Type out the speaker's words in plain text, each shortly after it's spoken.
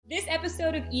This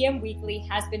episode of EM Weekly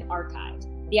has been archived.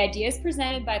 The ideas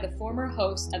presented by the former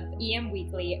host of EM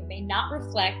Weekly may not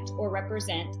reflect or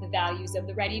represent the values of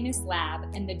the Readiness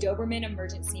Lab and the Doberman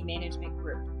Emergency Management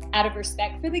Group. Out of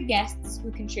respect for the guests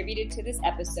who contributed to this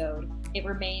episode, it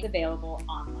remains available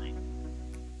online.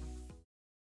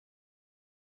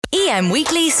 EM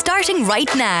Weekly starting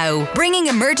right now, bringing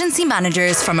emergency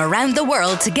managers from around the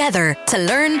world together to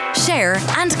learn, share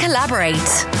and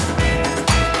collaborate.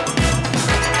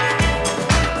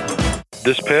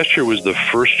 This past year was the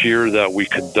first year that we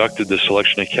conducted the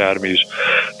selection academies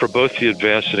for both the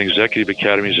advanced and executive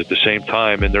academies at the same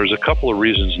time, and there's a couple of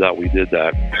reasons that we did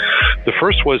that. The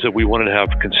first was that we wanted to have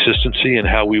consistency in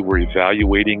how we were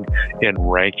evaluating and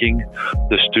ranking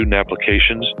the student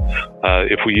applications.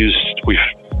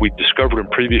 We discovered in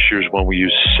previous years when we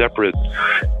used separate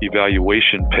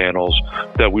evaluation panels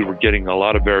that we were getting a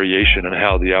lot of variation in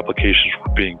how the applications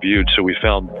were being viewed. So we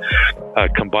found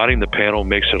combining the panel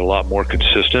makes it a lot more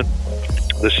consistent.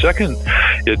 The second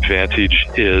advantage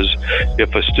is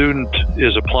if a student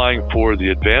is applying for the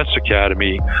Advanced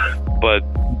Academy, but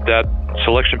that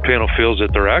selection panel feels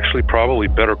that they're actually probably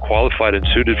better qualified and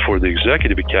suited for the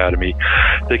Executive Academy,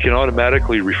 they can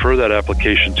automatically refer that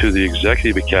application to the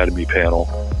Executive Academy panel.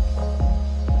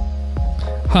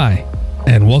 Hi,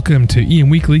 and welcome to EM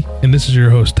Weekly, and this is your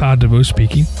host, Todd DeVoe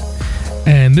speaking.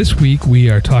 And this week we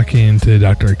are talking to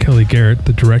Dr. Kelly Garret,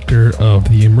 the director of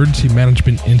the Emergency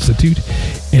Management Institute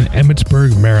in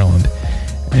Emmitsburg, Maryland.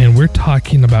 And we're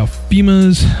talking about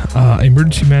FEMA's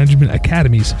Emergency Management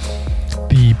Academies,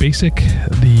 the basic,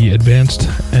 the advanced,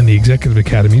 and the executive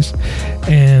academies.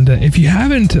 And if you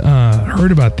haven't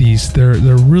heard about these, they're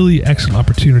really excellent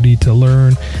opportunity to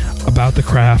learn about the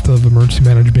craft of emergency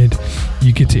management.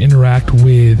 You get to interact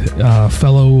with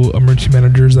fellow emergency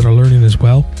managers that are learning as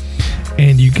well.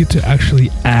 And you get to actually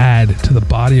add to the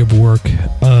body of work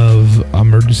of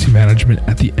emergency management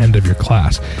at the end of your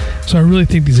class. So I really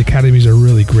think these academies are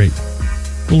really great.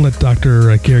 We'll let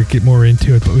Dr. Garret get more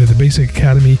into it, but we have the basic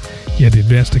academy, you have the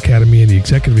advanced academy, and the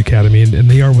executive academy, and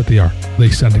they are what they are. They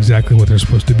sound exactly what they're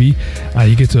supposed to be.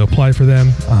 You get to apply for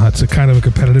them. It's a kind of a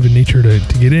competitive in nature to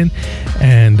get in,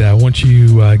 and once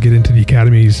you get into the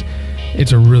academies,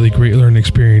 it's a really great learning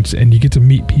experience, and you get to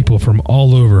meet people from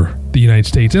all over the United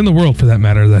States and the world, for that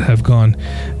matter, that have gone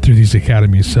through these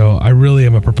academies. So I really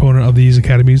am a proponent of these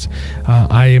academies.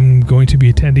 I am going to be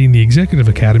attending the Executive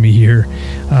Academy here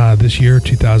this year,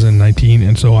 2019,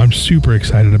 and so I'm super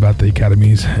excited about the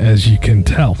academies, as you can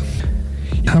tell.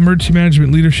 Emergency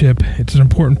management leadership, it's an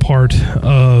important part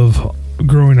of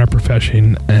growing our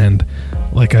profession, and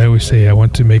like I always say, I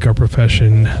want to make our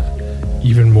profession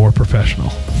even more professional.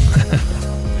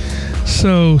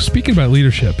 So speaking about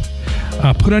leadership,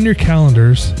 put on your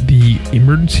calendars the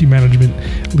Emergency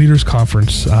Management Leaders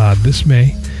Conference this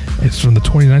May. It's from the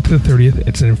 29th to the 30th.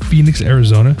 It's in Phoenix,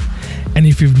 Arizona. And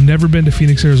if you've never been to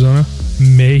Phoenix, Arizona,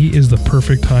 May is the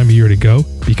perfect time of year to go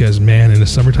because, man, in the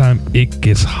summertime, it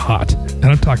gets hot. And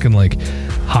I'm talking like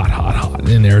hot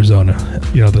in Arizona.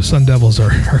 You know, the Sun Devils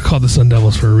are called the Sun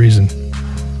Devils for a reason.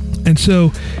 And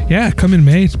so, yeah, come in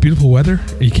May. It's beautiful weather.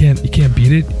 You can't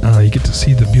beat it. You get to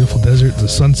see the beautiful desert. The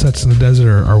sunsets in the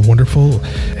desert are wonderful,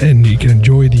 and you can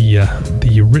enjoy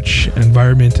the rich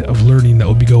environment of learning that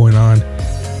will be going on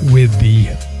with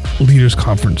the Leaders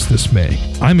Conference this May.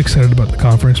 I'm excited about the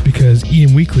conference because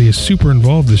EM Weekly is super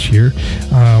involved this year,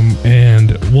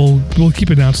 and we'll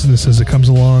keep announcing this as it comes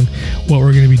along, what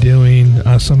we're going to be doing,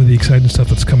 some of the exciting stuff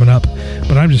that's coming up.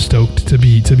 But I'm just stoked to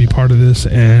be part of this,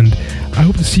 and I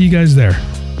hope to see you guys there.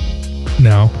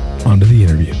 Now, on to the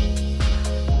interview.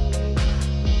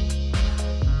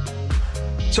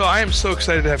 So I am so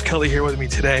excited to have Kelly here with me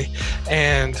today,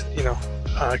 and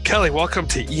Kelly, welcome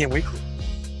to EM Weekly.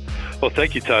 Well,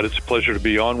 thank you, Todd. It's a pleasure to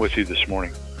be on with you this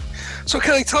morning. So,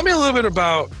 Kelly, tell me a little bit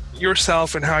about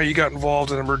yourself and how you got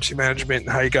involved in emergency management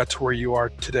and how you got to where you are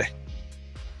today.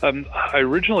 I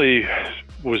originally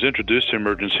was introduced to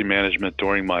emergency management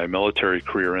during my military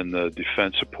career in the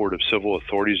Defense Support of Civil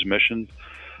Authorities mission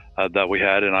that we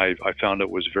had, and I found it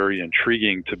was very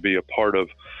intriguing to be a part of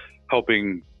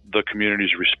helping the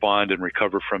communities respond and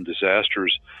recover from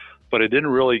disasters. But I didn't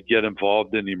really get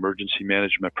involved in the emergency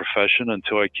management profession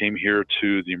until I came here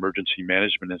to the Emergency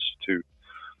Management Institute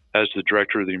as the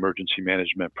director of the Emergency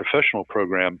Management Professional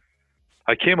Program.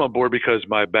 I came on board because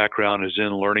my background is in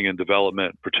learning and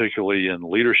development, particularly in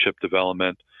leadership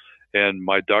development, and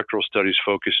my doctoral studies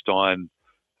focused on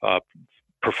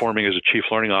performing as a chief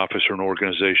learning officer in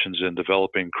organizations and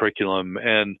developing curriculum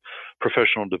and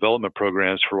professional development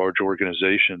programs for large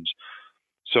organizations.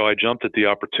 So I jumped at the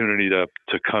opportunity to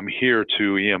come here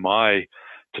to EMI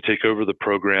to take over the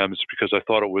programs because I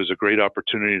thought it was a great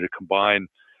opportunity to combine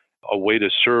a way to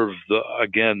serve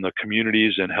the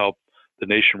communities and help the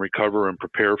nation recover and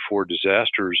prepare for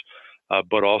disasters,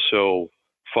 but also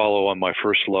follow on my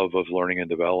first love of learning and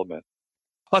development.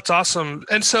 That's awesome.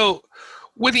 And so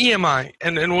with EMI,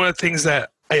 and one of the things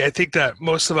that I think that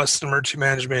most of us in emergency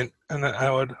management, and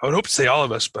I would hope to say all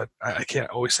of us, but I can't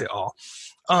always say all,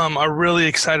 are really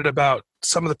excited about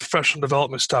some of the professional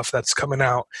development stuff that's coming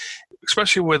out,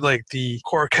 especially with like the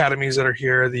core academies that are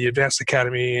here, the advanced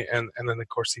academy, and then of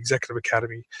course the executive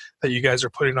academy that you guys are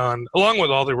putting on, along with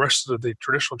all the rest of the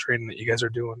traditional training that you guys are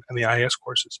doing and the IS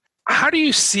courses. How do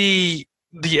you see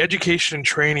the education and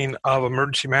training of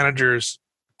emergency managers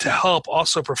to help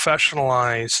also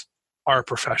professionalize our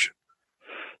profession?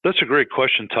 That's a great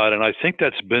question, Todd, and I think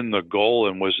that's been the goal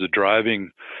and was the driving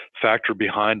factor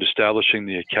behind establishing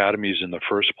the academies in the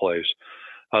first place.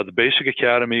 The Basic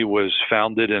Academy was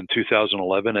founded in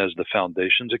 2011 as the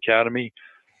Foundations Academy,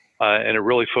 and it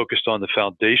really focused on the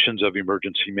foundations of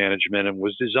emergency management and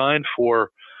was designed for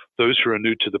those who are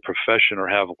new to the profession or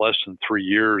have less than 3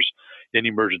 years in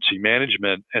emergency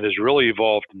management, and has really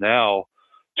evolved now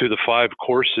to the 5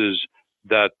 courses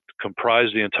that comprise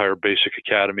the entire Basic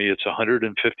Academy. It's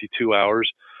 152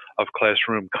 hours of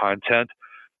classroom content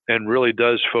and really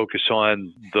does focus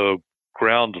on the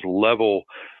ground level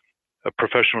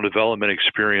professional development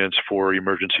experience for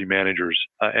emergency managers.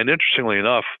 And interestingly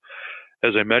enough,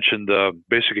 as I mentioned, the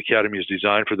Basic Academy is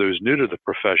designed for those new to the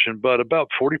profession, but about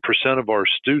 40% of our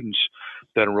students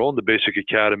that enroll in the Basic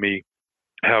Academy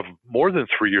have more than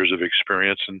 3 years of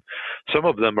experience, and some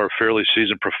of them are fairly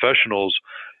seasoned professionals,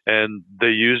 and they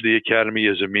use the academy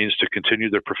as a means to continue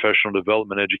their professional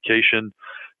development education,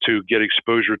 to get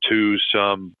exposure to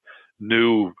some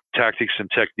new tactics and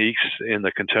techniques in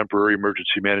the contemporary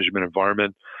emergency management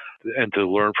environment, and to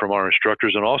learn from our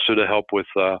instructors, and also to help with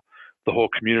the whole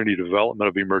community development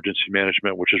of emergency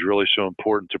management, which is really so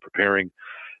important to preparing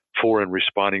for and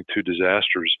responding to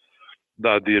disasters.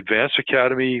 The Advanced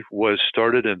Academy was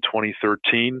started in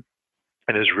 2013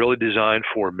 and is really designed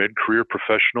for mid-career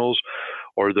professionals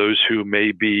or those who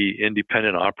may be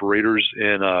independent operators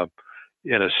in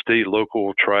a state,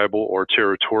 local, tribal, or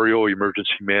territorial emergency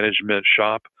management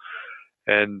shop.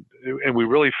 And we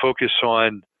really focus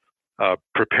on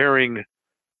preparing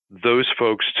those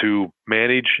folks to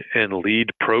manage and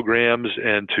lead programs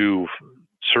and to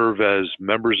serve as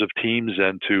members of teams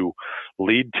and to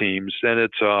lead teams. And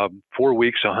it's 4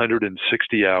 weeks,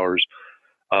 160 hours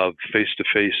of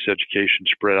face-to-face education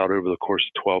spread out over the course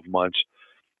of 12 months.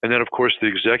 And then, of course, the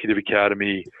Executive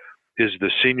Academy is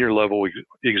the senior level,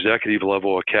 executive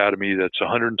level academy that's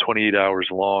 128 hours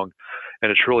long.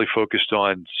 And it's really focused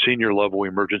on senior level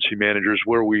emergency managers,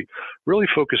 where we really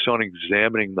focus on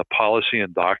examining the policy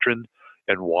and doctrine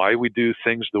and why we do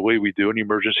things the way we do in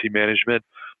emergency management,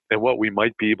 and what we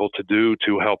might be able to do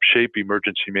to help shape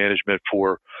emergency management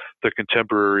for the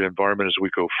contemporary environment as we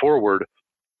go forward.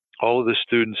 All of the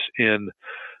students in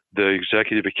the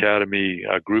Executive Academy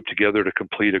group together to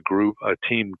complete a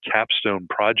team capstone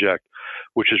project,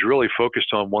 which is really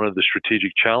focused on one of the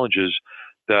strategic challenges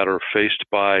that are faced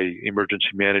by emergency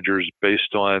managers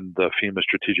based on the FEMA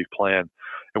strategic plan.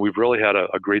 And we've really had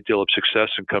a great deal of success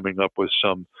in coming up with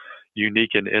some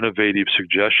unique and innovative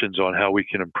suggestions on how we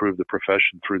can improve the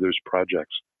profession through those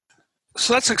projects.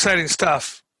 So that's exciting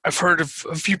stuff. I've heard of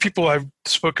a few people I've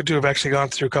spoken to have actually gone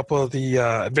through a couple of the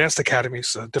advanced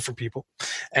academies, different people,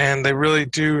 and they really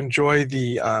do enjoy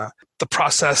the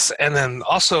process, and then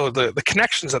also the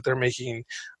connections that they're making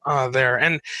there.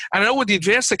 And I know with the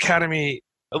advanced academy,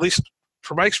 at least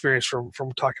from my experience from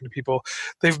talking to people,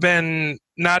 they've been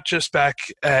not just back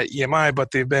at EMI,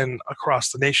 but they've been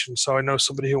across the nation. So I know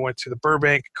somebody who went to the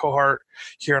Burbank cohort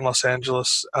here in Los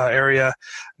Angeles area. I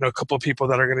know a couple of people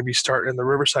that are going to be starting in the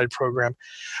Riverside program.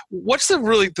 What's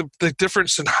the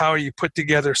difference in how you put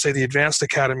together, say, the Advanced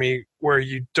Academy, where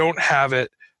you don't have it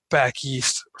back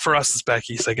east? For us, it's back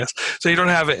east, I guess. So you don't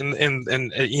have it in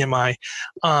EMI,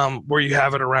 where you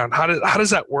have it around. How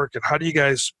does that work, and how do you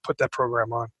guys put that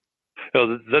program on?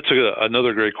 That's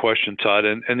another great question, Todd.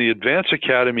 And the Advanced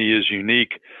Academy is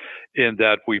unique in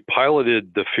that we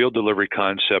piloted the field delivery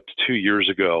concept 2 years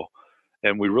ago.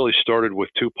 And we really started with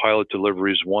 2 pilot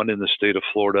deliveries, one in the state of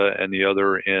Florida and the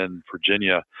other in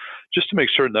Virginia, just to make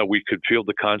certain that we could field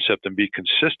the concept and be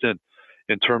consistent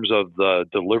in terms of the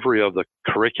delivery of the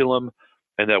curriculum,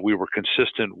 and that we were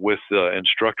consistent with the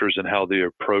instructors and how they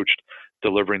approached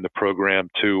delivering the program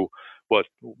to what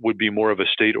would be more of a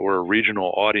state or a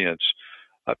regional audience.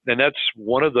 And that's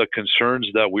one of the concerns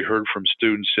that we heard from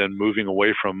students in moving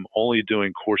away from only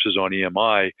doing courses on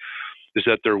EMI, is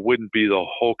that there wouldn't be the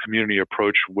whole community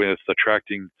approach with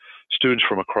attracting students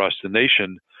from across the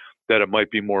nation, that it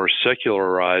might be more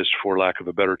secularized, for lack of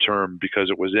a better term, because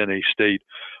it was in a state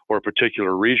or a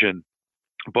particular region.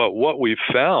 But what we've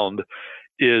found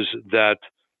is that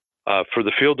for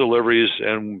the field deliveries,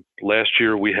 and last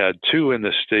year we had 2 in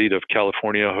the state of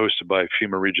California hosted by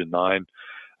FEMA Region 9.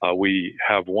 We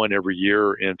have one every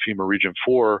year in FEMA Region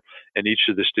 4, and each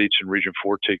of the states in Region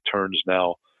 4 take turns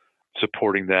now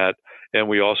supporting that. And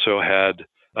we also had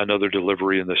another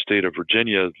delivery in the state of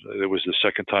Virginia. It was the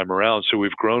second time around. So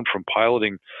we've grown from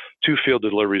piloting 2 field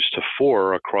deliveries to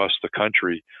 4 across the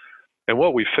country. And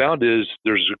what we found is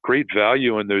there's a great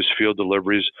value in those field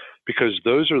deliveries, because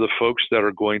those are the folks that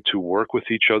are going to work with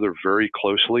each other very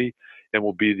closely and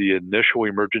will be the initial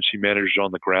emergency managers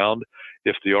on the ground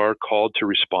if they are called to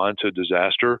respond to a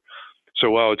disaster.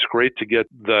 So while it's great to get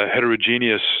the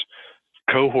heterogeneous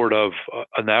cohort of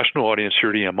a national audience here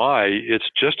at EMI, it's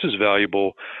just as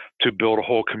valuable to build a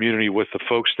whole community with the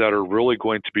folks that are really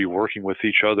going to be working with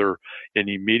each other in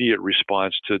immediate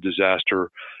response to disaster,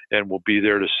 and will be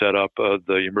there to set up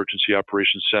the Emergency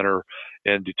Operations Center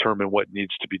and determine what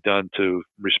needs to be done to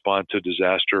respond to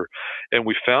disaster. And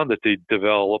we found that they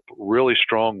develop really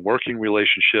strong working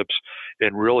relationships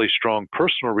and really strong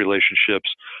personal relationships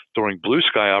during blue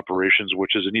sky operations,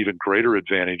 which is an even greater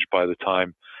advantage by the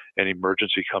time an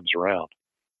emergency comes around.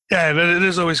 Yeah, it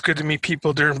is always good to meet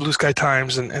people during blue sky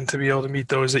times and to be able to meet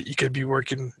those that you could be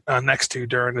working next to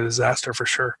during a disaster, for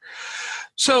sure.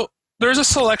 So there's a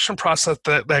selection process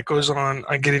that goes on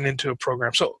getting into a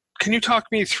program. So can you talk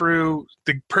me through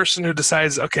the person who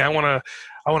decides, okay, I want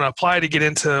to apply to get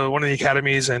into one of the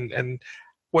academies, and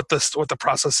what the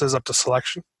process is up to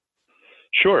selection?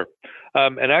 Sure.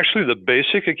 And actually, the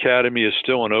basic academy is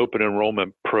still an open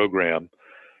enrollment program.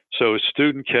 So a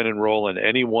student can enroll in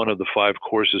any one of the 5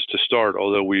 courses to start,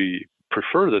 although we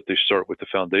prefer that they start with the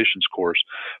foundations course.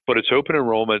 But it's open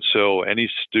enrollment, so any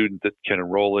student that can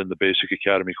enroll in the basic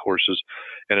academy courses,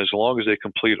 and as long as they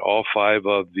complete all 5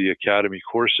 of the academy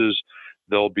courses,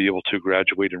 they'll be able to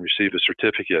graduate and receive a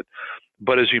certificate.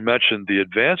 But as you mentioned, the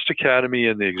advanced academy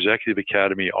and the executive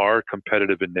academy are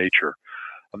competitive in nature.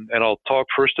 And I'll talk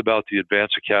first about the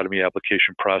advanced academy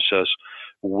application process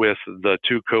with the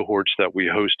 2 cohorts that we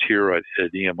host here at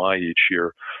EMI each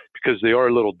year, because they are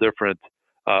a little different,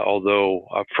 although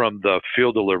from the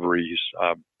field deliveries,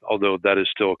 although that is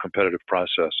still a competitive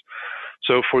process.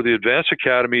 So for the advanced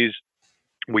academies,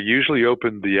 we usually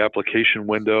open the application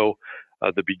window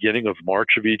the beginning of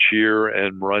March of each year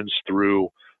and runs through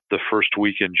the first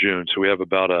week in June. So we have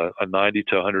about a 90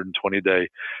 to 120 day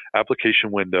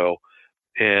application window,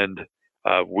 and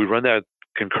we run that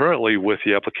concurrently with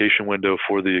the application window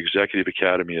for the Executive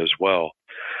Academy as well.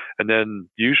 And then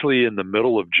usually in the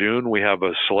middle of June, we have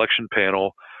a selection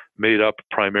panel made up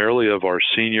primarily of our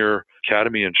senior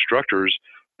academy instructors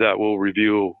that will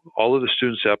review all of the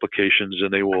students' applications,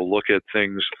 and they will look at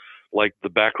things like the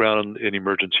background in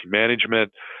emergency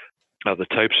management, the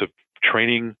types of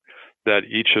training that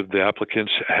each of the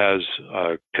applicants has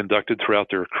conducted throughout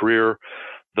their career,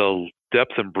 the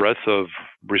depth and breadth of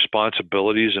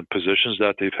responsibilities and positions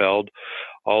that they've held.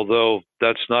 Although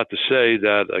that's not to say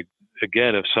that,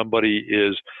 again, if somebody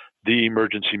is the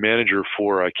emergency manager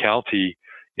for a county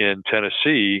in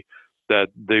Tennessee, that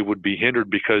they would be hindered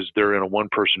because they're in a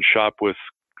one-person shop with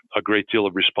a great deal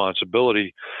of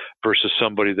responsibility versus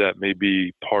somebody that may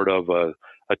be part of a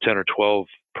 10 or 12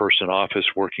 person office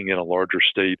working in a larger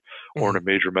state or in a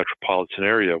major metropolitan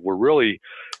area. We're really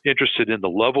interested in the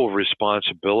level of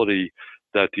responsibility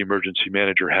that the emergency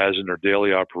manager has in their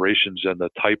daily operations and the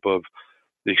type of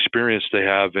the experience they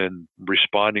have in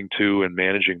responding to and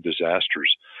managing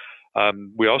disasters.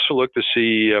 We also look to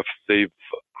see if they've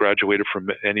graduated from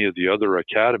any of the other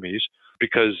academies,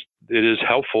 because it is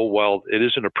helpful, while it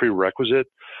isn't a prerequisite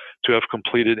to have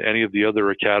completed any of the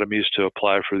other academies to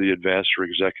apply for the Advanced or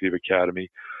Executive Academy.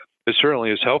 It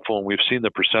certainly is helpful, and we've seen the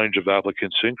percentage of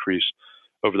applicants increase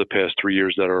over the past 3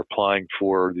 years that are applying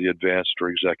for the Advanced or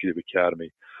Executive Academy.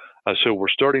 So we're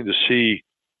starting to see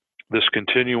this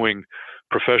continuing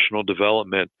professional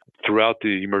development throughout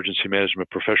the emergency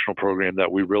management professional program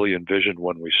that we really envisioned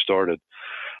when we started.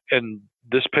 And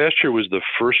this past year was the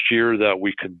first year that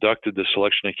we conducted the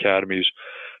selection academies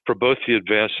for both the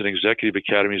advanced and executive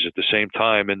academies at the same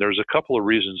time. And there's a couple of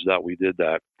reasons that we did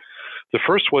that. The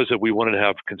first was that we wanted to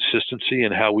have consistency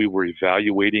in how we were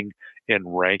evaluating and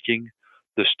ranking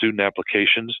the student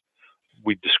applications.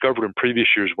 We discovered in previous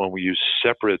years when we used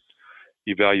separate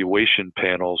evaluation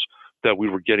panels that we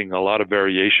were getting a lot of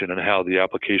variation in how the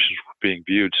applications were being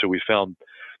viewed. So we found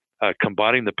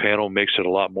combining the panel makes it a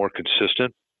lot more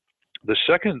consistent. The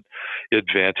second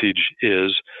advantage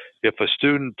is if a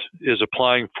student is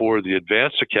applying for the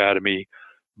Advanced Academy,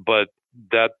 but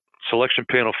that selection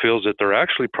panel feels that they're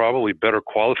actually probably better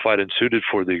qualified and suited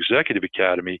for the Executive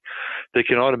Academy, they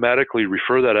can automatically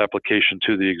refer that application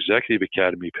to the Executive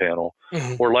Academy panel.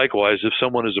 Mm-hmm. Or likewise, if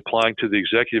someone is applying to the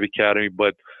Executive Academy,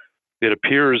 but it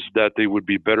appears that they would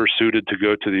be better suited to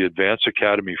go to the Advanced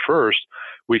Academy first,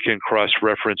 we can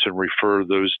cross-reference and refer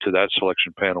those to that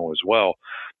selection panel as well.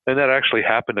 And that actually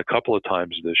happened a couple of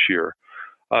times this year.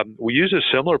 We use a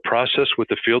similar process with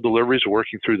the field deliveries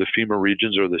working through the FEMA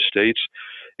regions or the states,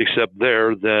 except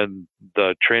there, then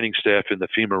the training staff in the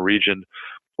FEMA region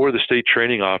or the state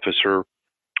training officer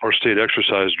or state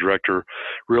exercise director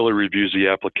really reviews the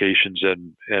applications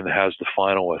and has the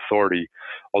final authority,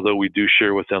 although we do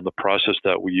share with them the process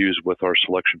that we use with our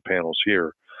selection panels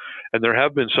here. And there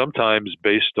have been sometimes,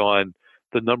 based on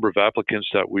the number of applicants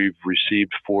that we've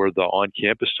received for the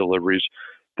on-campus deliveries,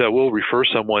 that we'll refer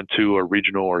someone to a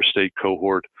regional or state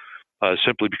cohort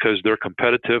simply because they're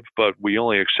competitive, but we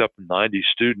only accept 90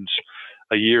 students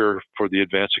a year for the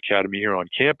Advanced Academy here on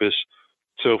campus.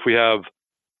 So if we have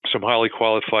some highly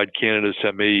qualified candidates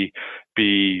that may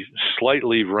be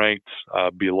slightly ranked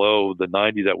below the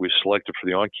 90 that we've selected for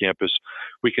the on-campus,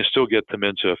 we can still get them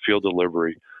into a field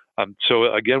delivery.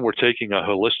 So again, we're taking a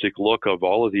holistic look of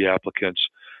all of the applicants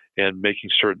and making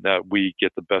certain that we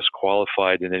get the best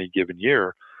qualified in any given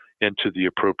year into the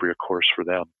appropriate course for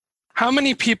them. How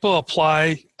many people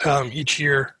apply each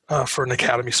year for an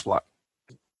academy slot?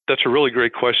 That's a really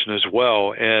great question as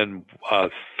well. And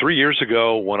 3 years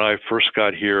ago, when I first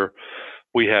got here,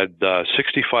 we had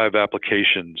 65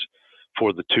 applications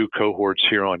for the two cohorts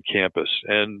here on campus.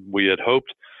 And we had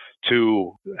hoped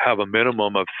to have a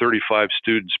minimum of 35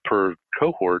 students per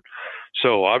cohort.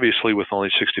 So obviously, with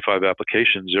only 65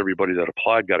 applications, everybody that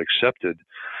applied got accepted.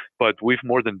 But we've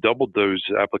more than doubled those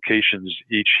applications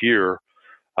each year.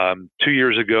 2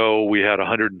 years ago, we had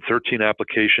 113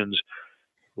 applications.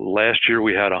 Last year,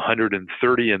 we had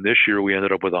 130, and this year we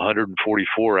ended up with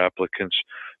 144 applicants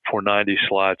for 90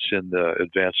 slots in the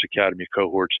Advanced Academy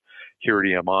cohorts here at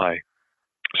EMI.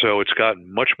 So it's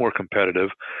gotten much more competitive,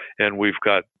 and we've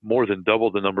got more than double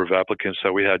the number of applicants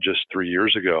that we had just 3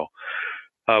 years ago.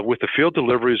 With the field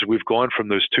deliveries, we've gone from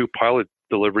those two pilot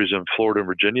deliveries in Florida and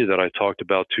Virginia that I talked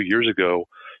about 2 years ago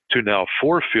to now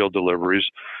 4 field deliveries.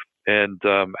 And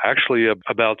actually,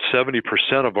 about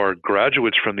 70% of our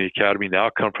graduates from the Academy now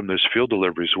come from those field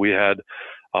deliveries. We had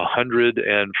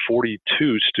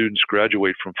 142 students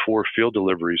graduate from 4 field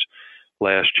deliveries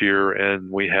last year,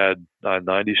 and we had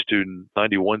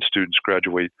 91 students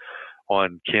graduate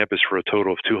on campus for a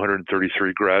total of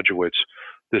 233 graduates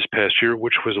this past year,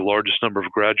 which was the largest number of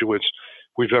graduates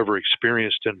we've ever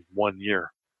experienced in 1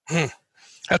 year.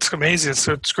 That's amazing.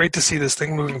 So it's great to see this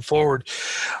thing moving forward.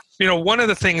 You know, one of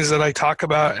the things that I talk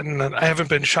about, and I haven't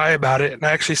been shy about it, and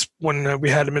actually when we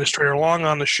had Administrator Long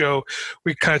on the show,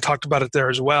 we kind of talked about it there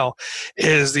as well,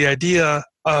 is the idea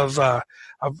of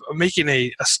making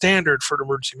a standard for an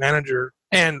emergency manager.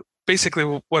 And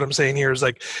basically what I'm saying here is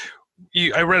like,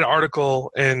 I read an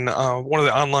article in one of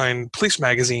the online police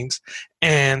magazines,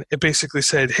 and it basically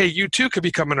said, hey, you too could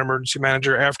become an emergency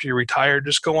manager after you retire.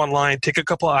 Just go online, take a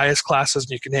couple of IS classes,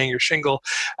 and you can hang your shingle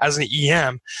as an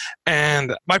EM.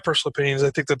 And my personal opinion is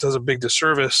I think that does a big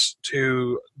disservice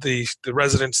to the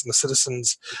residents and the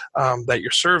citizens that you're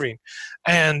serving.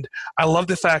 And I love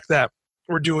the fact that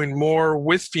we're doing more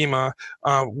with FEMA,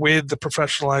 with the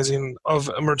professionalizing of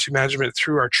emergency management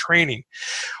through our training.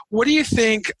 What do you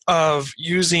think of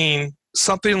using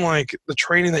something like the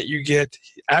training that you get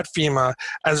at FEMA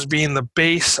as being the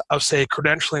base of, say, a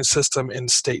credentialing system in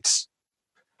states?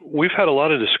 We've had a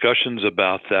lot of discussions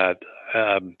about that.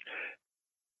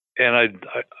 And I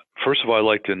first of all, I'd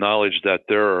like to acknowledge that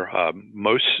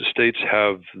most states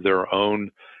have their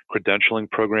own credentialing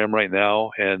program right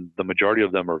now, and the majority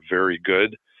of them are very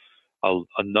good.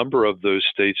 A number of those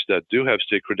states that do have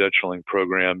state credentialing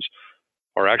programs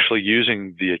are actually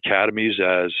using the academies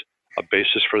as a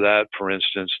basis for that. For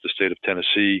instance, the state of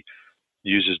Tennessee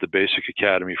uses the Basic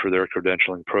Academy for their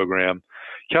credentialing program.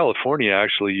 California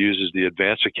actually uses the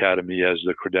Advanced Academy as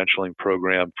the credentialing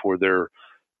program for their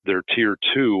Tier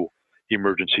 2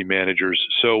 emergency managers.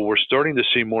 So we're starting to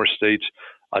see more states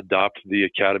adopt the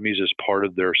academies as part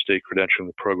of their state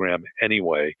credentialing program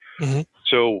anyway. Mm-hmm.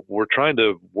 So we're trying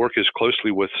to work as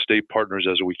closely with state partners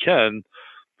as we can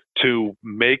to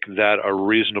make that a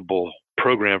reasonable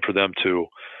program for them to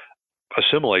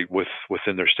assimilate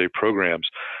within their state programs.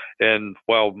 And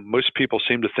while most people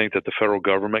seem to think that the federal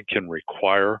government can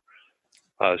require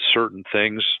certain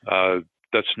things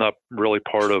that's not really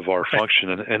part of our function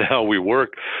and how we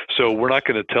work. So we're not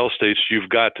going to tell states, you've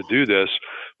got to do this.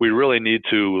 We really need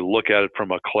to look at it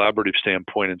from a collaborative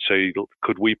standpoint and say,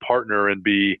 could we partner and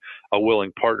be a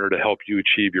willing partner to help you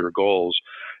achieve your goals?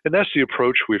 And that's the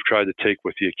approach we've tried to take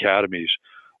with the academies.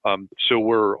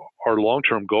 So our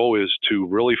long-term goal is to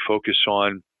really focus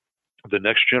on the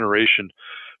next generation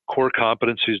core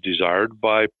competencies desired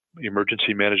by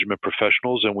emergency management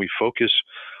professionals, and we focus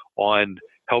on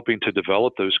helping to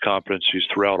develop those competencies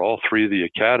throughout all three of the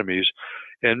academies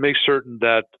and make certain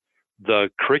that the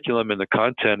curriculum and the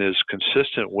content is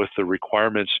consistent with the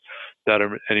requirements that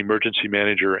an emergency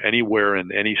manager anywhere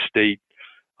in any state,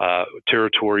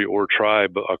 territory, or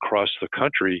tribe across the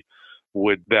country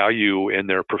would value in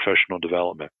their professional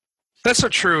development. That's so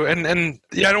true. And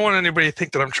yeah, I don't want anybody to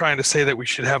think that I'm trying to say that we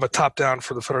should have a top-down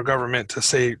for the federal government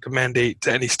to mandate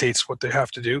to any states what they have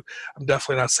to do. I'm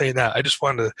definitely not saying that. I just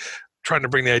wanted to trying to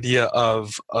bring the idea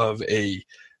of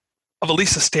at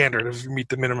least a standard, if you meet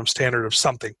the minimum standard of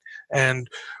something. And,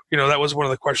 that was one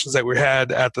of the questions that we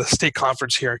had at the state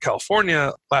conference here in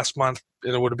California last month.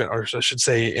 It would have been, or I should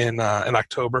say in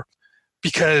October,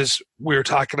 because we were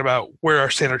talking about where our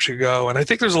standards should go. And I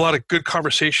think there's a lot of good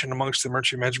conversation amongst the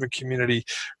emergency management community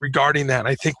regarding that. And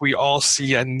I think we all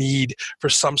see a need for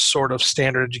some sort of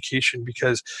standard education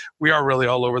because we are really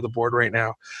all over the board right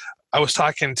now. I was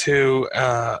talking to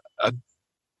a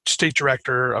state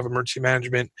director of emergency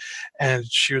management, and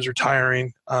she was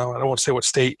retiring. I don't want to say what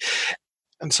state.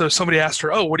 And so somebody asked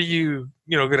her, "Oh, what are you,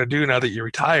 going to do now that you're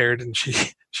retired?" And she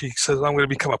says, "I'm going to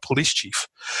become a police chief."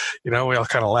 We all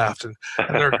kind of laughed. And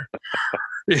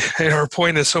her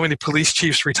point is, so many police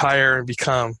chiefs retire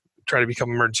and try to become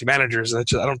emergency managers. And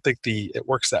I don't think it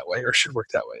works that way, or should work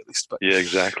that way at least. But yeah,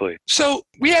 exactly. So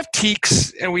we have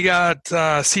TEACs, and we got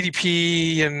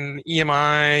CDP and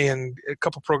EMI and a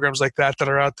couple programs like that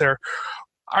are out there.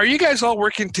 Are you guys all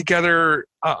working together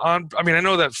on? I mean, I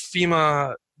know that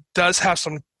FEMA does have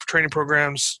some training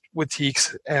programs with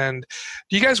TEACs, and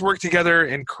do you guys work together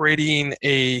in creating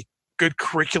a good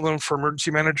curriculum for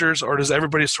emergency managers, or does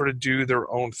everybody sort of do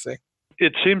their own thing?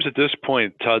 It seems at this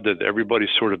point, Todd, that everybody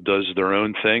sort of does their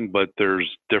own thing, but there's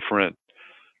different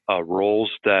roles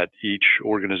that each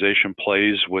organization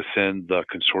plays within the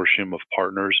consortium of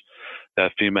partners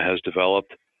that FEMA has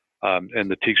developed.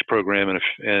 And the TEACs program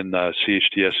and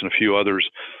CHDS and a few others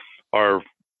are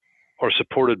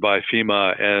supported by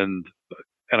FEMA, and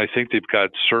I think they've got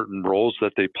certain roles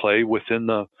that they play within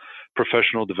the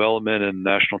professional development and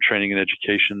national training and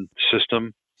education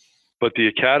system. But the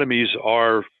academies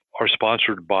are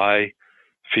sponsored by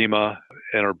FEMA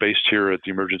and are based here at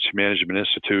the Emergency Management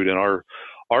Institute. And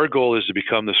our goal is to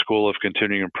become the school of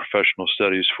continuing and professional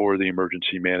studies for the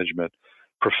emergency management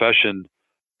profession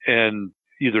and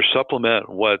either supplement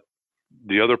what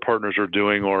the other partners are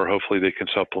doing, or hopefully they can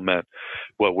supplement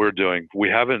what we're doing. We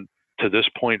haven't, to this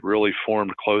point, really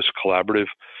formed close collaborative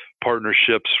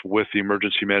partnerships with the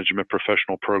emergency management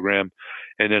professional program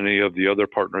and any of the other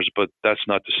partners, but that's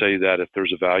not to say that if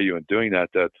there's a value in doing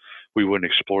that we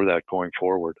wouldn't explore that going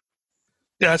forward.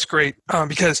 Yeah, that's great.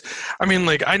 Because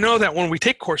I know that when we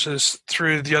take courses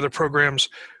through the other programs,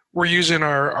 we're using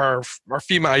our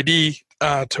FEMA ID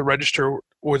to register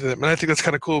with them. And I think that's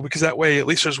kind of cool because that way, at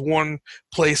least there's one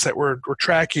place that we're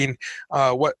tracking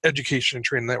what education and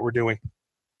training that we're doing.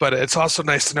 But it's also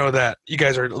nice to know that you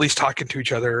guys are at least talking to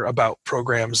each other about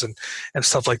programs and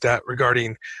stuff like that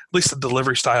regarding at least the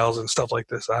delivery styles and stuff like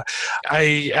this.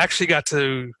 I actually got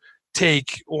to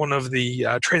take one of the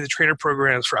train the trainer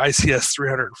programs for ICS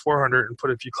 300 and 400 and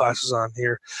put a few classes on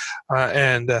here.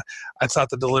 And I thought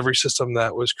the delivery system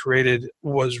that was created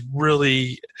was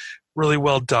really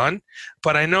well done.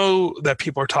 But I know that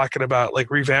people are talking about like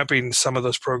revamping some of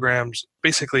those programs,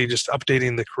 basically just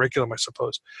updating the curriculum, I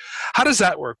suppose. How does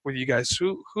that work with you guys?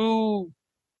 Who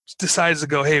decides to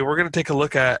go, hey, we're going to take a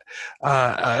look at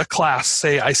a class,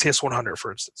 say ICS 100, for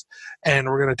instance, and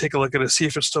we're going to take a look at it, see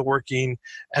if it's still working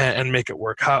and make it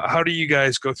work. How do you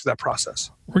guys go through that process?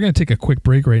 We're going to take a quick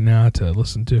break right now to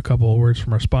listen to a couple of words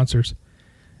from our sponsors.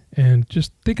 And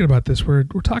just thinking about this, we're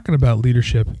talking about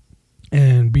leadership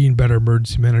and being better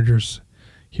emergency managers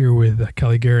here with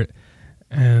Kelly Garret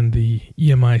and the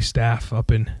EMI staff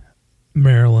up in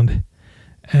Maryland.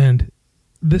 And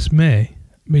this May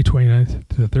 29th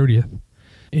to the 30th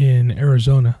in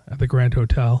Arizona at the Grand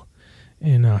Hotel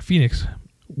in Phoenix,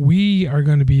 we are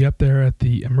going to be up there at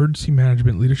the Emergency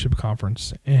Management Leadership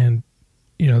Conference. And,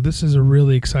 this is a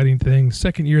really exciting thing.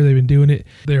 Second year they've been doing it.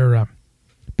 They're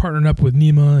partnering up with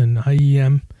NEMA and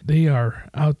IEM. They are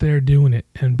out there doing it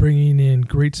and bringing in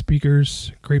great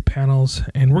speakers, great panels,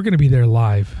 and we're going to be there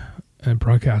live and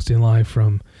broadcasting live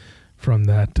from from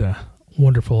that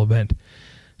wonderful event.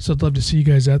 So I'd love to see you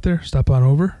guys out there. Stop on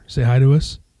over, say hi to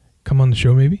us, come on the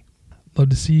show maybe. Love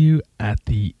to see you at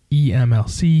the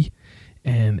EMLC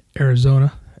in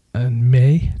Arizona on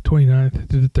May 29th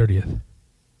through the 30th.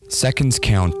 Seconds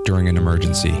count during an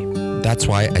emergency. That's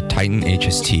why at Titan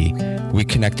HST, we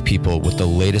connect people with the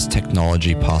latest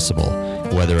technology possible,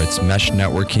 whether it's mesh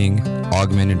networking,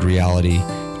 augmented reality,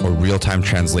 or real-time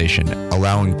translation,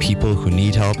 allowing people who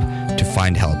need help to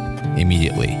find help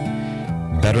immediately.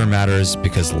 Better matters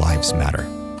because lives matter.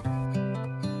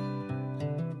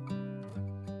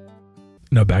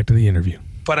 Now back to the interview.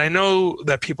 But I know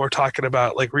that people are talking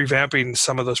about like revamping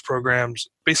some of those programs,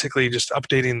 basically just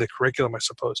updating the curriculum, I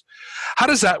suppose. How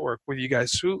does that work with you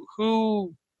guys?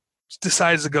 Who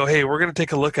decides to go, hey, we're going to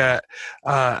take a look at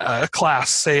a class,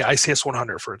 say ICS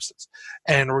 100, for instance,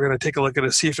 and we're going to take a look at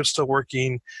it, see if it's still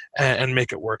working and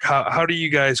make it work. How do you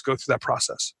guys go through that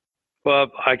process?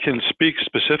 Well, I can speak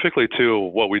specifically to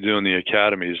what we do in the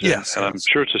academies. Yes. And I'm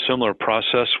sure it's a similar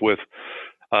process with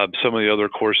some of the other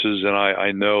courses. And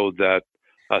I know that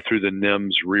through the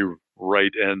NIMS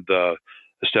rewrite and the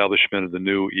establishment of the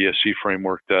new ESC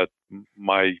framework that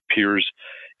my peers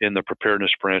in the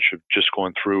preparedness branch have just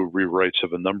gone through rewrites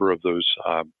of a number of those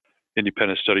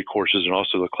independent study courses and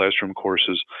also the classroom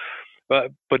courses.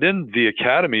 But in the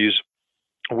academies,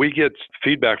 we get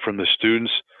feedback from the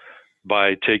students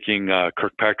by taking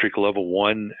Kirkpatrick Level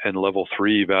 1 and Level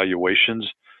 3 evaluations.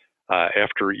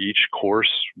 After each course,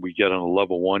 we get a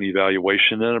Level 1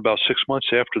 evaluation, and about 6 months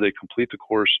after they complete the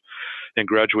course and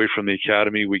graduate from the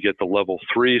academy, we get the Level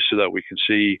 3 so that we can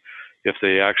see if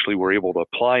they actually were able to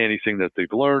apply anything that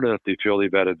they've learned and if they feel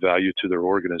they've added value to their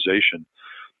organization.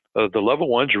 The Level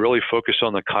 1s really focus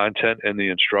on the content and the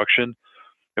instruction.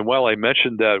 And while I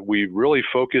mentioned that we really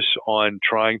focus on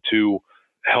trying to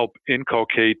help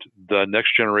inculcate the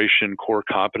next generation core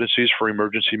competencies for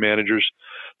emergency managers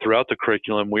throughout the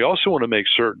curriculum, we also want to make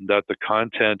certain that the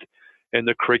content and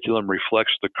the curriculum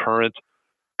reflects the current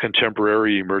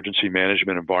contemporary emergency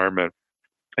management environment.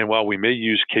 And while we may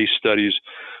use case studies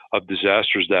of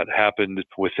disasters that happened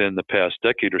within the past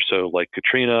decade or so, like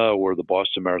Katrina or the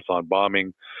Boston Marathon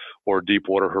bombing or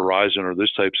Deepwater Horizon or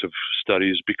those types of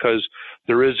studies, because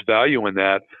there is value in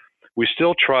that, we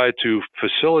still try to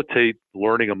facilitate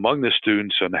learning among the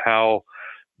students on how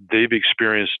they've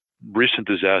experienced recent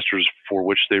disasters for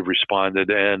which they've responded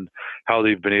and how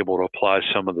they've been able to apply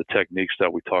some of the techniques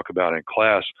that we talk about in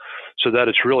class so that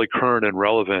it's really current and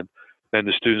relevant and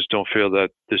the students don't feel that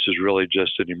this is really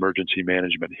just an emergency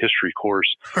management history course.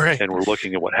 Right. And we're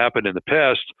looking at what happened in the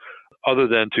past other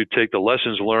than to take the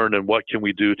lessons learned and what can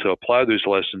we do to apply those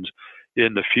lessons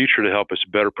in the future to help us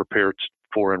better prepare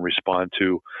for and respond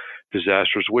to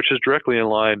disasters, which is directly in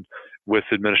line with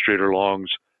Administrator Long's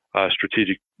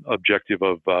strategic objective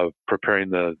of preparing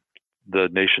the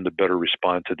nation to better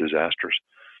respond to disasters.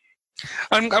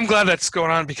 I'm glad that's going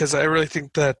on because I really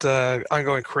think that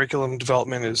ongoing curriculum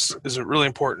development is really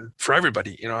important for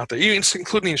everybody, out there, even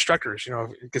including the instructors.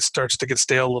 It starts to get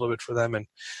stale a little bit for them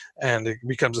and it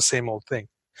becomes the same old thing.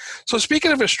 So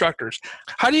speaking of instructors,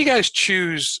 how do you guys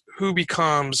choose who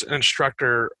becomes an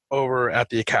instructor over at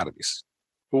the academies?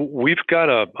 We've got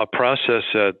a process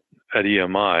at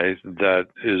EMI that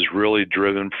is really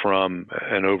driven from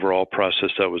an overall process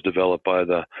that was developed by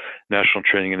the National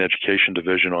Training and Education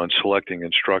Division on selecting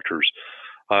instructors.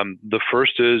 The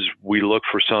first is we look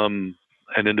for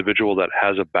an individual that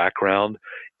has a background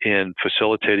in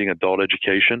facilitating adult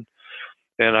education.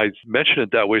 And I mention it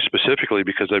that way specifically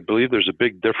because I believe there's a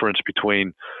big difference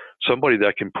between somebody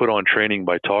that can put on training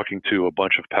by talking to a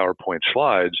bunch of PowerPoint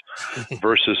slides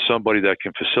versus somebody that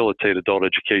can facilitate adult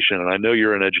education. And I know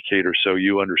you're an educator, so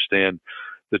you understand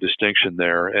the distinction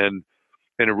there. And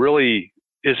it really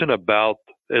isn't about,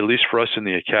 at least for us in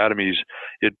the academies,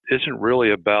 it isn't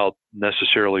really about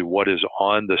necessarily what is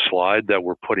on the slide that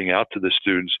we're putting out to the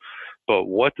students, but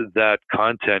what that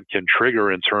content can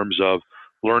trigger in terms of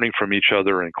learning from each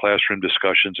other in classroom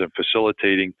discussions and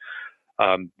facilitating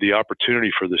the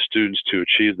opportunity for the students to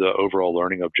achieve the overall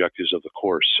learning objectives of the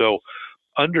course. So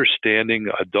understanding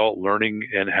adult learning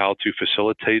and how to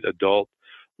facilitate adult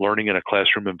learning in a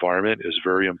classroom environment is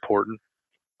very important.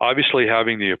 Obviously,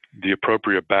 having the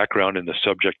appropriate background in the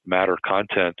subject matter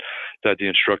content that the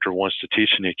instructor wants to teach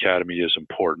in the academy is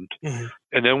important. Mm-hmm.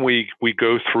 And then we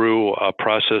go through a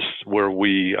process where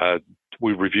we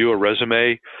review a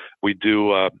resume, we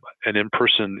do an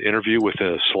in-person interview with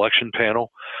a selection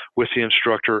panel with the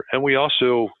instructor, and we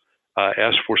also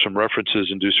ask for some references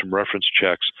and do some reference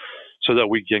checks so that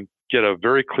we can get a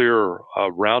very clear,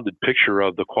 rounded picture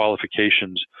of the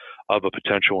qualifications of a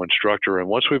potential instructor. And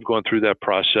once we've gone through that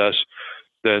process,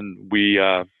 then we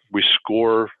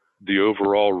score the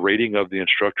overall rating of the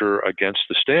instructor against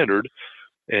the standard.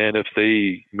 And if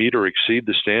they meet or exceed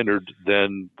the standard,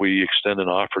 then we extend an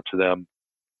offer to them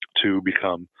to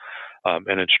become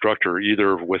an instructor,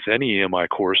 either with any EMI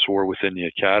course or within the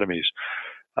academies.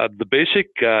 The basic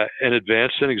and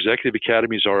advanced and executive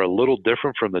academies are a little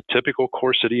different from the typical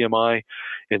course at EMI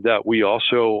in that we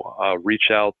also reach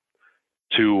out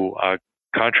to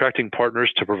contracting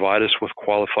partners to provide us with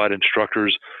qualified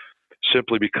instructors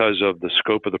simply because of the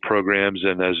scope of the programs,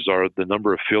 and as the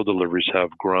number of field deliveries have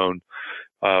grown,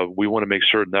 we want to make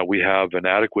certain that we have an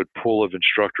adequate pool of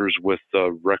instructors with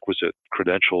the requisite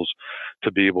credentials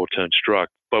to be able to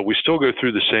instruct. But we still go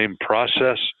through the same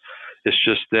process. It's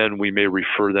just then we may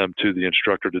refer them to the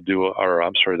instructor to do,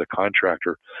 the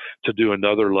contractor to do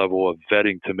another level of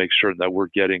vetting to make certain that we're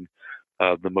getting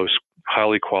the most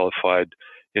highly qualified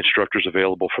instructors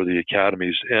available for the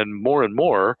academies. And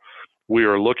more, we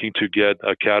are looking to get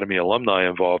academy alumni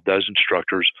involved as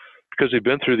instructors because they've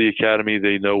been through the academy.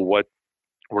 They know what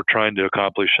we're trying to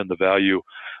accomplish and the value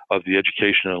of the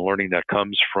education and learning that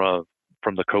comes from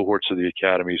the cohorts of the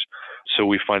academies. So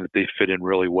we find that they fit in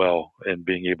really well in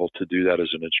being able to do that as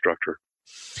an instructor.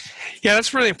 Yeah,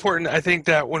 that's really important. I think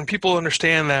that when people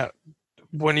understand that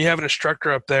when you have an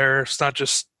instructor up there, it's not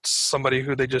just somebody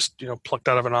who they just plucked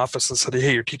out of an office and said,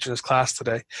 hey, you're teaching this class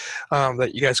today,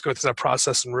 that you guys go through that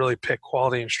process and really pick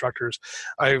quality instructors.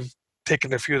 I've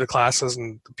taken a few of the classes,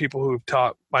 and the people who've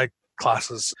taught my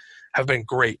classes have been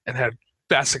great and had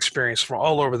vast experience from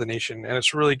all over the nation. And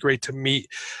it's really great to meet.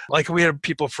 Like we had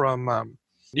people from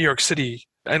New York City,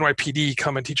 NYPD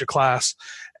come and teach a class,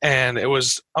 and it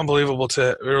was unbelievable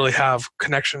to really have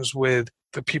connections with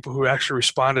the people who actually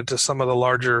responded to some of the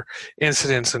larger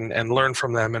incidents and learn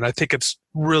from them. And I think it's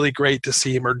really great to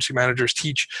see emergency managers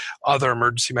teach other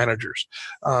emergency managers.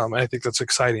 I think that's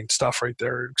exciting stuff right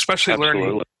there, especially Absolutely.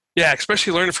 learning. Yeah,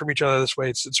 especially learning from each other this way.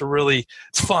 It's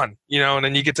fun, and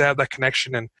then you get to have that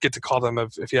connection and get to call them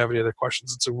if you have any other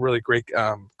questions. It's a really great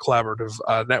collaborative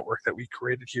network that we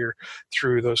created here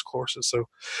through those courses. So,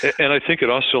 and I think it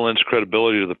also lends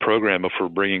credibility to the program if we're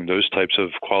bringing those types of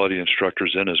quality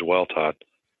instructors in as well, Todd.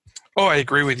 Oh, I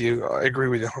agree with you.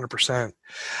 100%.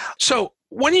 So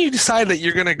when you decide that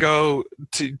you're going to go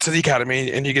to the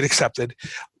academy and you get accepted,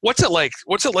 what's it like?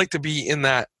 What's it like to be in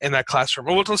that classroom?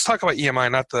 Well, let's talk about EMI,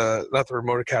 not the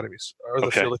remote academies or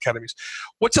the field academies.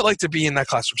 What's it like to be in that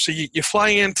classroom? So you fly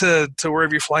into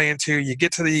wherever you fly into, you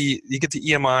get to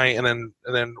EMI, and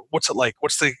then what's it like?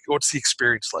 What's the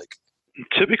experience like?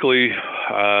 Typically,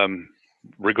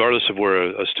 regardless of where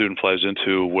a student flies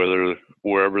into,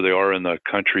 wherever they are in the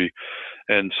country,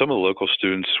 and some of the local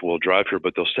students will drive here,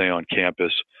 but they'll stay on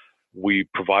campus. We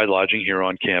provide lodging here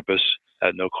on campus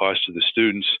at no cost to the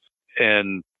students,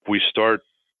 and we start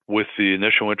with the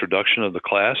initial introduction of the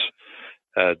class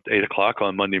at 8 o'clock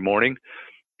on Monday morning.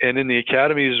 And in the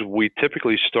academies, we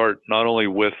typically start not only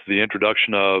with the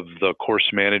introduction of the course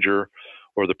manager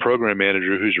or the program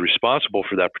manager who's responsible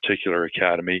for that particular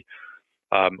academy.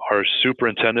 Our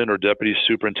superintendent or deputy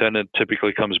superintendent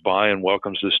typically comes by and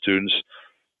welcomes the students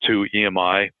to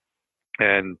EMI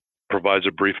and provides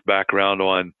a brief background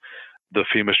on the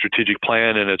FEMA strategic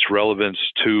plan and its relevance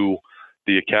to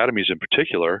the academies in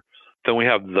particular. Then we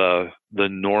have the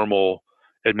normal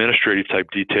administrative type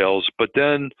details, but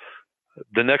then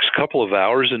the next couple of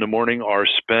hours in the morning are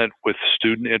spent with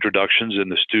student introductions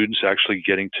and the students actually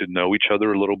getting to know each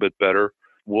other a little bit better.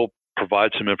 We'll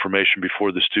provide some information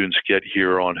before the students get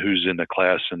here on who's in the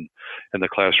class and the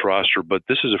class roster, but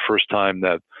this is the first time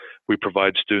that we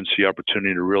provide students the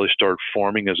opportunity to really start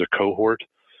forming as a cohort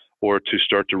or to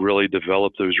start to really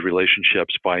develop those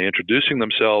relationships by introducing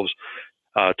themselves,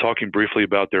 talking briefly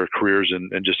about their careers,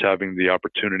 and just having the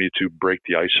opportunity to break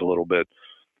the ice a little bit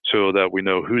so that we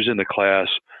know who's in the class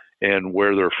and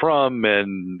where they're from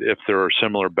and if there are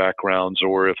similar backgrounds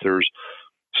or if there's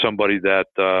somebody that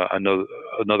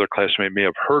another classmate may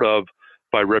have heard of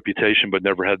by reputation but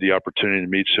never had the opportunity to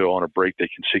meet. So on a break, they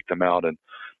can seek them out and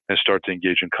start to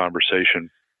engage in conversation.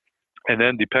 And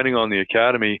then depending on the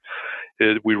academy,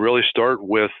 we really start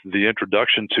with the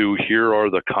introduction to here are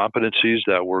the competencies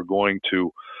that we're going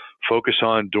to focus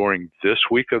on during this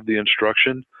week of the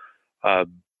instruction.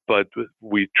 But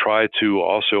we try to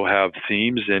also have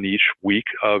themes in each week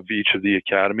of each of the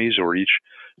academies or each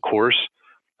course.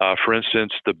 For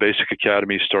instance, the basic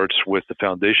academy starts with the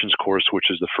foundations course, which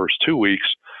is the first 2 weeks.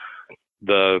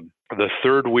 The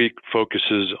third week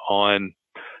focuses on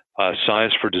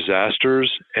science for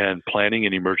disasters and planning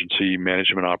and emergency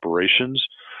management operations.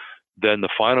 Then the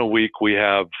final week we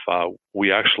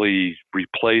actually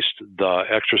replaced the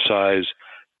exercise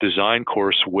design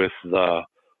course with the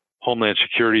Homeland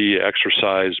Security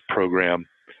exercise program,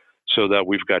 so that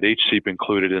we've got HCEP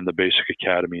included in the basic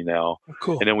academy now.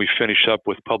 Cool. And then we finish up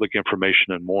with public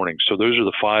information and morning. So those are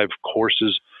the 5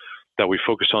 courses that we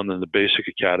focus on in the basic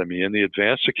academy. In the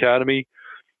advanced academy,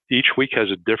 each week has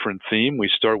a different theme. We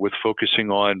start with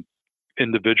focusing on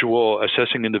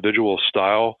assessing individual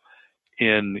style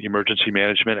in emergency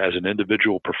management as an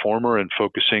individual performer, and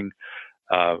focusing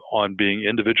on being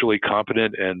individually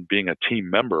competent and being a team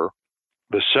member.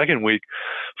 The second week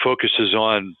focuses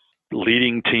on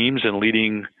leading teams and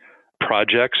leading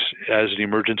projects as an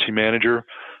emergency manager.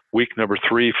 Week number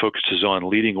 3 focuses on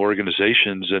leading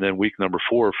organizations, and then week number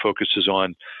 4 focuses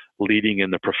on leading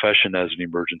in the profession as an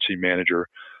emergency manager.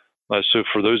 So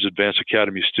for those advanced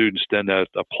academy students then that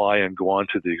apply and go on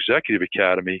to the executive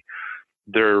academy,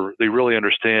 they really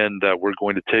understand that we're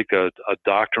going to take a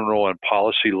doctrinal and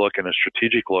policy look and a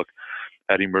strategic look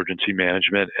at emergency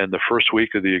management. And the first week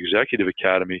of the executive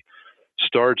academy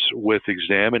starts with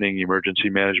examining emergency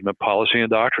management policy and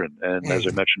doctrine. And as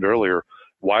I mentioned earlier,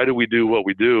 why do we do what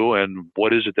we do, and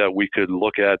what is it that we could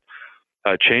look at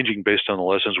changing based on the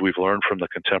lessons we've learned from the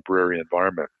contemporary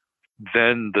environment.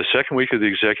 Then the second week of the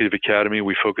executive academy,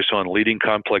 we focus on leading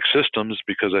complex systems,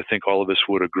 because I think all of us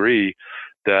would agree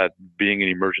that being an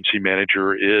emergency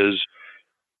manager is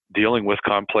dealing with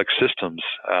complex systems,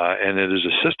 and it is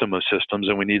a system of systems,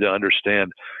 and we need to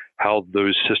understand how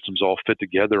those systems all fit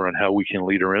together and how we can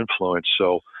lead or influence.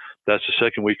 So that's the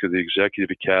second week of the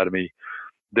executive academy.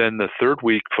 Then the third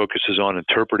week focuses on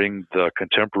interpreting the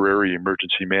contemporary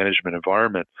emergency management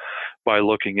environment by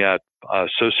looking at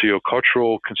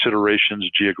sociocultural considerations,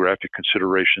 geographic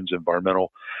considerations,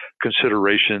 environmental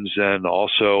considerations, and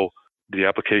also the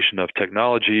application of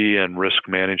technology and risk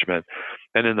management.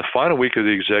 And then the final week of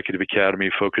the Executive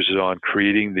Academy focuses on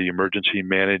creating the emergency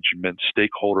management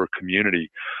stakeholder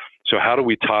community. So how do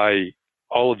we tie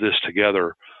all of this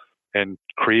together and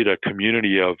create a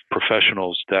community of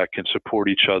professionals that can support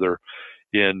each other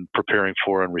in preparing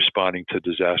for and responding to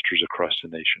disasters across the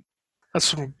nation? That's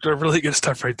some really good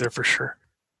stuff right there for sure.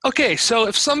 Okay, so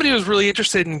if somebody was really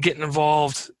interested in getting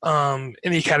involved in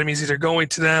the academies, either going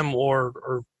to them or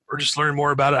just learn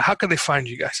more about it, how can they find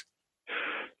you guys?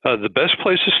 The best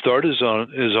place to start is on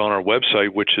our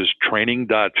website, which is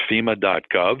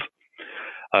training.fema.gov.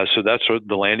 So that's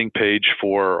the landing page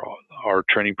for our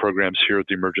training programs here at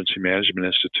the Emergency Management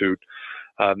Institute.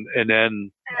 And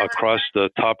then across the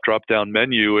top drop-down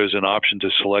menu is an option to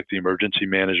select the Emergency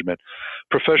Management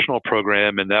Professional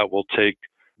Program, and that will take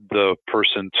the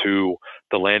person to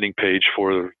the landing page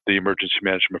for the Emergency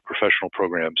Management Professional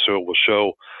Program. So it will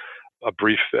show a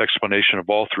brief explanation of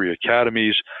all three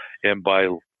academies, and by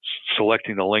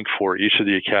selecting the link for each of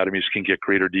the academies can get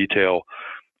greater detail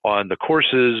on the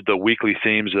courses, the weekly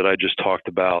themes that I just talked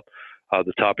about,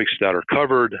 the topics that are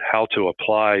covered, how to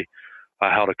apply,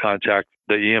 how to contact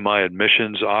the EMI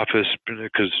admissions office,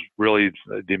 because really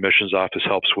the admissions office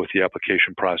helps with the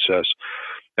application process.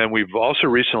 And we've also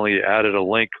recently added a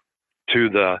link to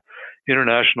the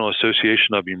International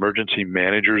Association of Emergency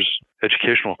Managers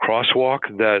educational crosswalk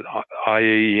that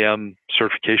IAEM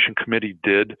Certification Committee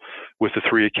did with the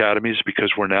three academies,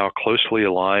 because we're now closely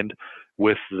aligned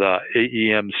with the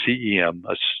AEM-CEM,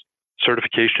 a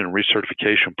certification and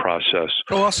recertification process.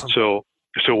 Oh, awesome.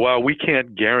 So while we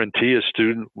can't guarantee a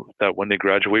student that when they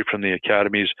graduate from the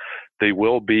academies, they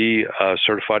will be a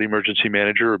certified emergency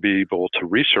manager or be able to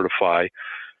recertify,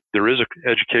 there is an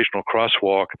educational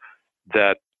crosswalk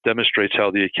that demonstrates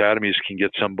how the academies can get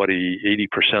somebody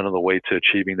 80% of the way to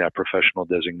achieving that professional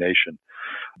designation.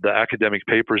 The academic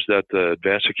papers that the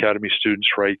Advanced Academy students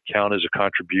write count as a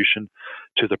contribution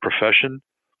to the profession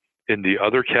in the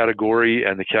other category,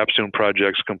 and the capstone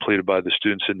projects completed by the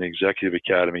students in the Executive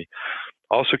Academy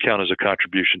also count as a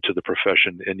contribution to the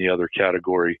profession in the other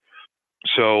category.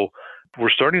 So we're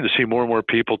starting to see more and more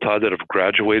people, Todd, that have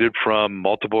graduated from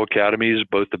multiple academies,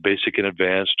 both the basic and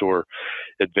advanced, or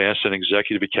advanced and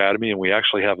executive academy. And we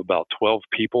actually have about 12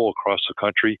 people across the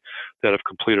country that have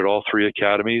completed all three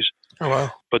academies. Oh,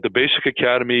 wow. But the basic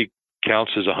academy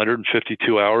counts as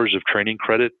 152 hours of training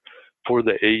credit for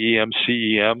the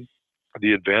AEM-CEM.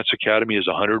 The advanced academy is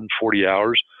 140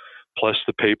 hours plus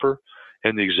the paper.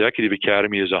 And the executive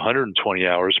academy is 120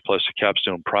 hours plus the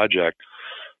capstone project.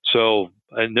 So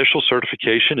initial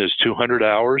certification is 200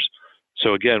 hours.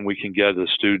 So again, we can get a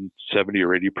student 70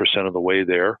 or 80% of the way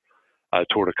there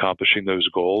toward accomplishing those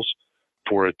goals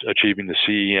for achieving the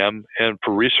CEM. And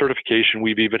for recertification,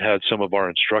 we've even had some of our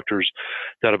instructors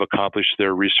that have accomplished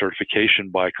their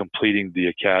recertification by completing the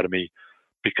academy,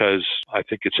 because I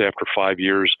think it's after 5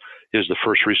 years is the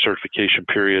first recertification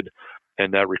period.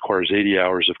 and that requires 80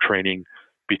 hours of training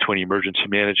between emergency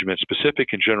management specific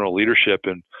and general leadership.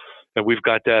 And we've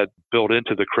got that built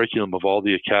into the curriculum of all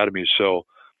the academies. So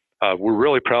we're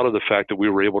really proud of the fact that we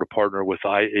were able to partner with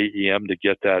IAEM to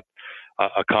get that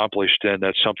accomplished. And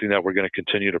that's something that we're going to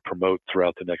continue to promote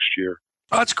throughout the next year.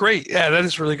 Oh, that's great. Yeah, that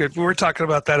is really good. We were talking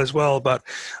about that as well, about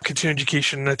continuing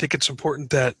education. And I think it's important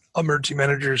that emergency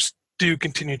managers do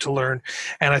continue to learn.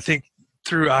 And I think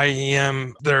through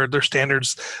IEM, their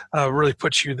standards really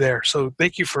puts you there. So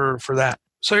thank you for that.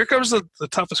 So here comes the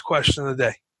toughest question of the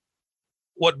day.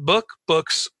 What book,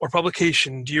 books, or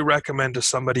publication do you recommend to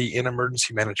somebody in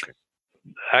emergency management?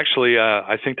 Actually,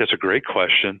 I think that's a great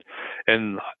question.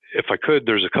 And if I could,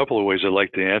 there's a couple of ways I'd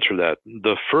like to answer that.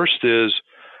 The first is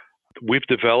we've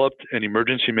developed an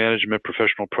emergency management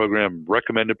professional program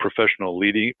recommended professional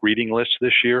reading list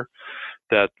this year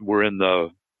that we're in the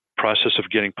process of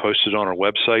getting posted on our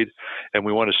website. And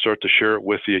we want to start to share it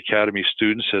with the Academy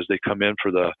students as they come in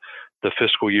for the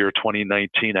fiscal year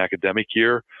 2019 academic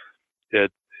year.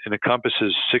 It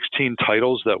encompasses 16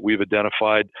 titles that we've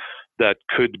identified that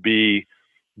could be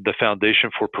the foundation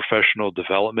for professional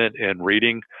development and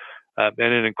reading. And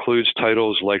it includes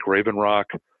titles like Raven Rock,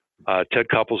 Ted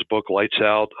Koppel's book, Lights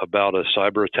Out, about a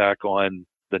cyber attack on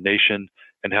the nation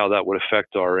and how that would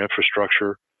affect our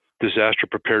infrastructure. Disaster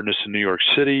preparedness in New York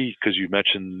City, because you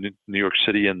mentioned New York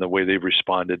City and the way they've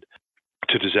responded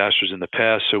to disasters in the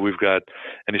past. So we've got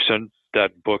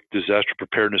that book, Disaster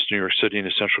Preparedness New York City, an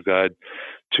essential guide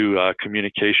to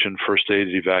communication, first aid,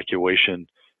 and evacuation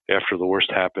after the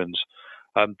worst happens.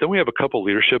 Then we have a couple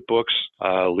leadership books,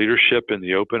 Leadership in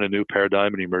the Open, A New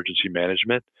Paradigm in Emergency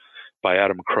Management by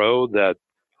Adam Crow, that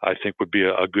I think would be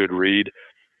a good read.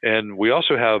 And we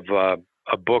also have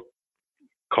a book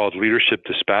called Leadership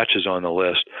Dispatches on the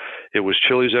list. It was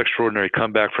Chile's Extraordinary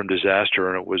Comeback from Disaster,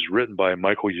 and it was written by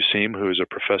Michael Useem, who is a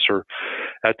professor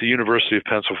at the University of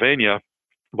Pennsylvania.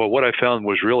 But what I found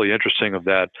was really interesting of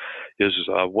that is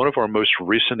one of our most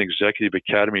recent Executive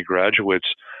Academy graduates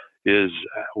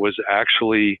was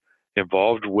actually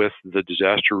involved with the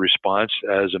disaster response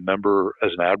as an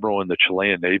admiral in the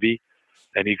Chilean Navy,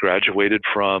 and he graduated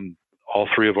from all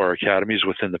three of our academies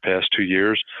within the past 2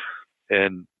 years.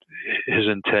 And his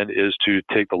intent is to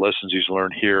take the lessons he's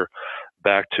learned here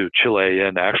back to Chile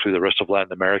and actually the rest of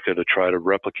Latin America to try to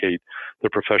replicate the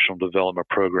professional development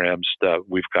programs that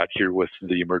we've got here with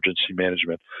the emergency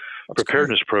management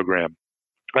preparedness program.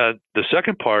 The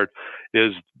second part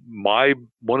is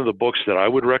one of the books that I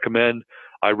would recommend.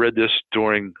 I read this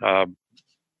during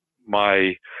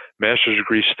my master's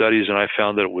degree studies, and I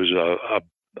found that it was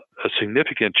a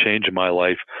significant change in my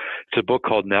life. It's a book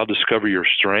called Now Discover Your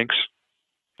Strengths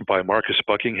by Marcus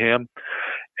Buckingham.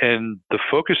 And the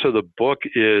focus of the book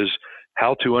is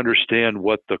how to understand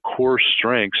what the core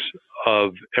strengths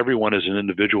of everyone as an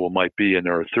individual might be. And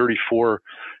there are 34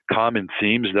 common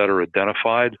themes that are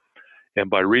identified. And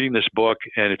by reading this book,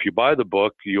 and if you buy the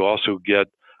book, you also get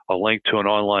a link to an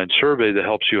online survey that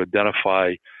helps you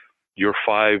identify your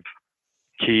 5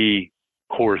 key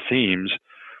core themes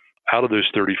out of those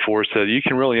 34 so that you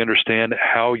can really understand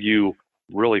how you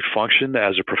really function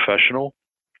as a professional.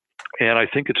 And I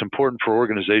think it's important for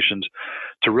organizations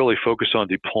to really focus on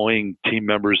deploying team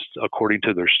members according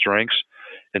to their strengths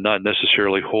and not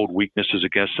necessarily hold weaknesses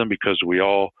against them, because we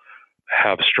all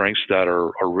have strengths that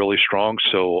are really strong.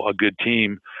 So a good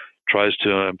team tries to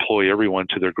employ everyone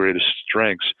to their greatest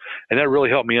strengths. And that really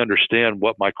helped me understand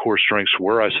what my core strengths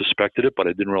were. I suspected it, but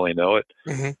I didn't really know it.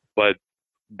 Mm-hmm. But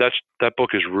that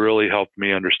book has really helped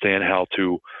me understand how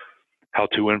to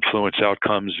influence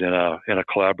outcomes in a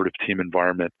collaborative team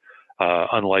environment,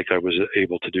 unlike I was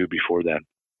able to do before then.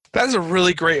 That's a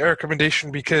really great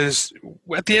recommendation, because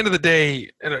at the end of the day,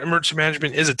 emergency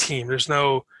management is a team. There's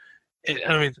no,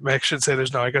 I mean, I should say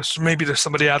there's no, I guess maybe there's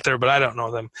somebody out there, but I don't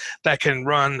know them, that can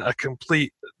run a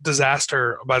complete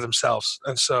disaster by themselves.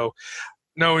 And so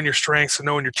knowing your strengths and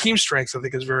knowing your team's strengths, I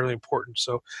think, is very important.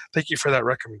 So thank you for that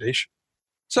recommendation.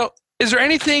 So is there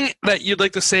anything that you'd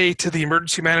like to say to the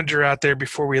emergency manager out there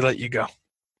before we let you go?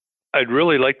 I'd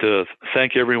really like to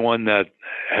thank everyone that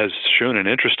has shown an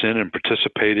interest in and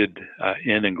participated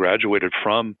in and graduated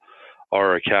from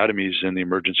our academies in the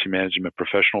emergency management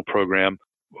professional program.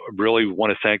 I really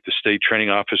want to thank the state training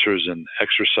officers and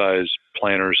exercise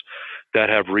planners that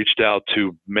have reached out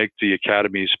to make the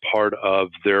academies part of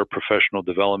their professional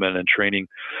development and training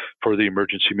for the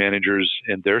emergency managers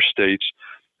in their states.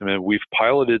 I mean, we've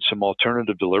piloted some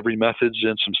alternative delivery methods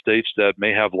in some states that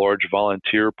may have large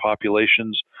volunteer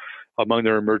populations among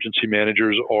their emergency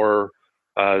managers, or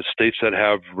states that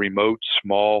have remote,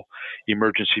 small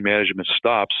emergency management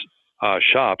shops.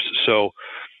 So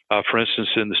For instance,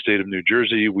 in the state of New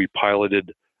Jersey, we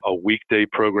piloted a weekday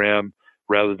program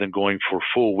rather than going for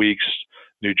full weeks.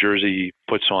 New Jersey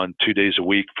puts on 2 days a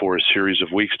week for a series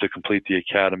of weeks to complete the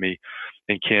academy.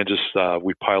 In Kansas,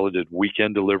 we piloted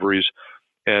weekend deliveries.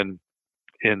 And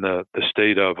in the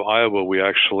state of Iowa,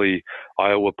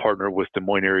 Iowa partnered with Des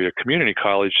Moines Area Community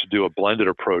College to do a blended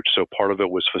approach. So part of it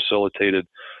was facilitated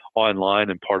online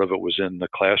and part of it was in the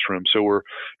classroom. So we're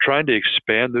trying to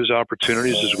expand those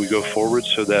opportunities as we go forward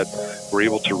so that we're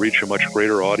able to reach a much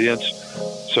greater audience.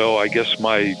 So I guess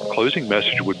my closing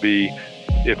message would be,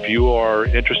 if you are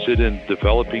interested in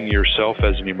developing yourself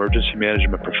as an emergency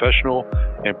management professional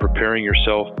and preparing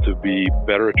yourself to be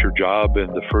better at your job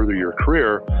and to further your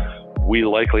career, we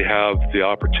likely have the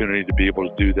opportunity to be able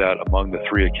to do that among the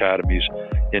 3 academies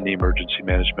in the Emergency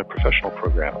Management Professional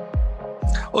Program.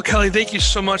 Well, Kelly, thank you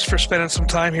so much for spending some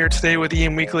time here today with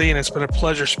EM Weekly, and it's been a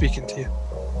pleasure speaking to you.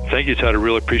 Thank you, Todd. I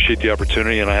really appreciate the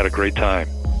opportunity, and I had a great time.